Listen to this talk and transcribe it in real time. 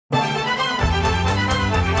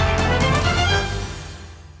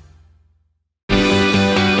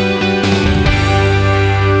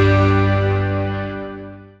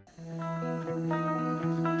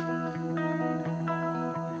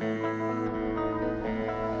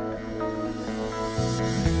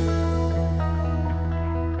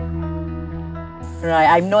Right,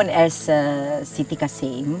 I'm known as Siti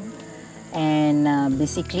Kasim, and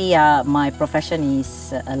basically my profession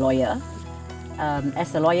is a lawyer.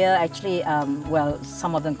 As a lawyer, actually, well,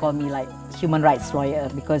 some of them call me like human rights lawyer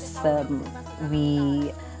because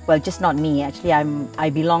just not me. Actually, I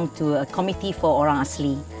belong to a committee for Orang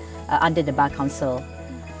Asli under the Bar Council.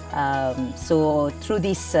 So through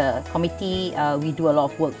this committee, we do a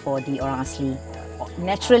lot of work for the Orang Asli.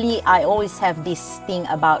 Naturally, I always have this thing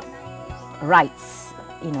about rights.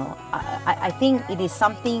 You know, I think it is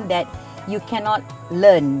something that you cannot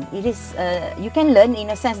learn. It is you can learn in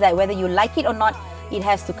a sense that whether you like it or not, it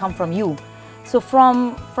has to come from you. So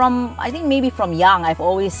from I think maybe from young, I've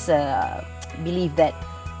always believed that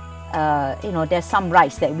you know, there's some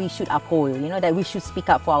rights that we should uphold. You know, that we should speak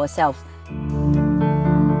up for ourselves.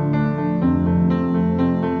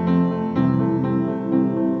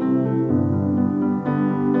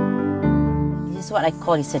 This is what I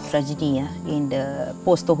call is a tragedy in the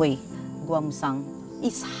post-Tohoi, Gua Musang.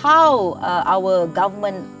 It's how our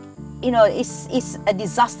government, you know, it's a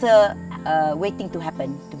disaster waiting to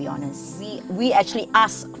happen, to be honest. We actually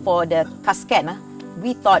asked for the casket.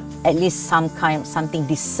 We thought at least something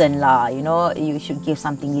decent lah, you know, you should give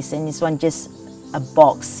something decent. This one just a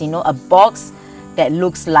box, you know, a box that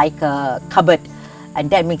looks like a cupboard, and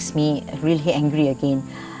that makes me really angry again.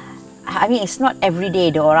 I mean, it's not every day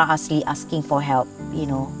the Orang Asli asking for help, you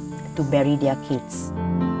know, to bury their kids.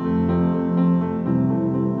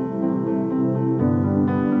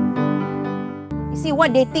 You see,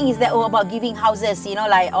 what they think is that, oh, about giving houses, you know,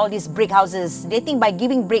 like all these brick houses. They think by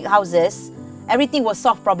giving brick houses, everything will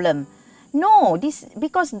solve problem. No, this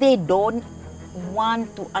because they don't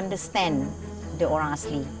want to understand the Orang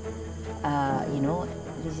Asli. You know,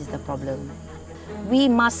 this is the problem. We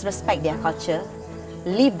must respect their culture,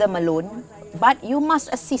 leave them alone, but you must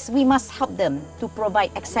assist, we must help them to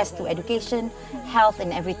provide access to education, health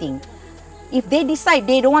and everything. If they decide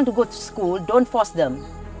they don't want to go to school, don't force them.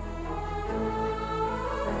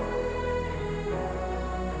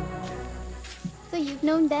 So you've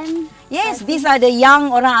known them? Yes, these are the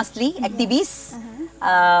young Orang Asli activists.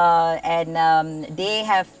 And they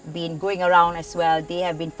have been going around as well. They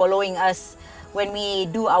have been following us when we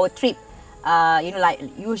do our trip. You know, like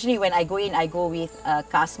usually when I go in, I go with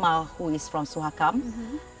Kak Asma, who is from Suhakam.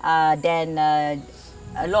 Then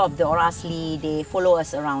a lot of the Orang Asli, they follow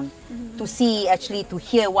us around to see, actually to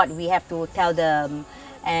hear what we have to tell them.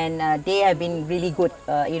 And they have been really good,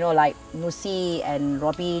 you know, like Nusi and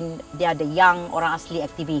Robin, they are the young Orang Asli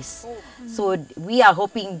activists. So we are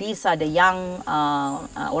hoping these are the young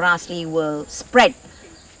Orang Asli will spread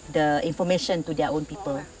the information to their own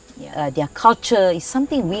people. Their culture is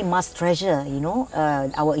something we must treasure, you know,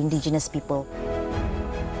 our indigenous people.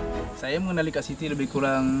 Saya mengenali Kak Siti lebih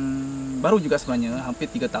kurang baru juga sebenarnya, hampir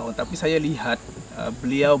 3 tahun. Tapi saya lihat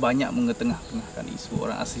beliau banyak mengetengah-tengahkan isu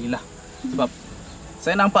Orang Asli lah. Sebab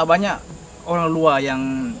saya nampak banyak orang luar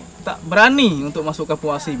yang tak berani untuk masuk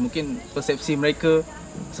kampung asli. Mungkin persepsi mereka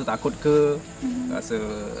rasa takut ke, rasa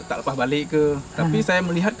tak lepas balik ke. Tapi saya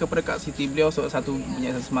melihat kepada Kak Siti, beliau satu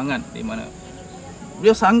punya semangat di mana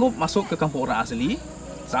beliau sanggup masuk ke kampung Orang Asli,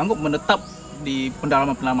 sanggup menetap di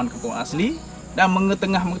pendalaman-pendalaman kampung asli dan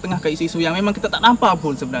mengetengahkan isu-isu yang memang kita tak nampak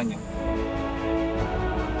pun sebenarnya.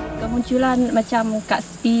 Kemunculan macam Kak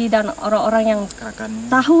Siti dan orang-orang yang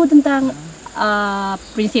tahu tentang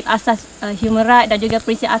prinsip asas human right dan juga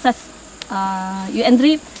prinsip asas UN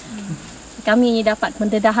RIP, kami dapat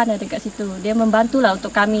pendedahan dekat situ. Dia membantulah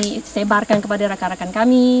untuk kami sebarkan kepada rakan-rakan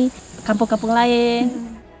kami, kampung-kampung lain.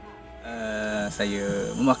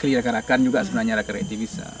 Saya mewakili rakan-rakan juga sebenarnya, rakan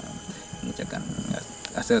aktivis, mengucapkan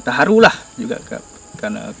rasa terharulah juga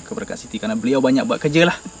kepada Kak Siti kerana beliau banyak buat kerja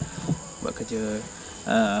lah.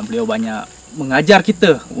 Beliau banyak mengajar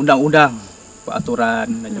kita undang-undang, peraturan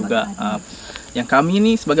dan juga yang kami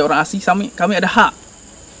ni sebagai orang asli, kami ada hak.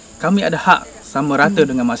 Kami ada hak sama rata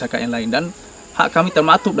dengan masyarakat yang lain dan hak kami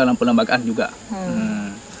termaktub dalam perlembagaan juga.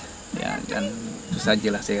 Ya, dan itu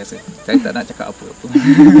sajalah saya rasa. Saya tak nak cakap apa-apa.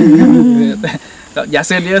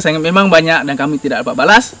 Jasa dia sangat memang banyak dan kami tidak dapat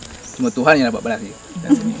balas. Cuma Tuhan yang dapat balas dia.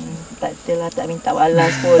 Tak adalah, tak minta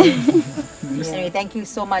balas pun. Anyway, thank you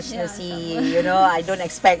so much, Nusi. You know, I don't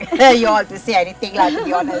expect you all to say anything lah, to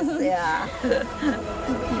be honest. Yeah.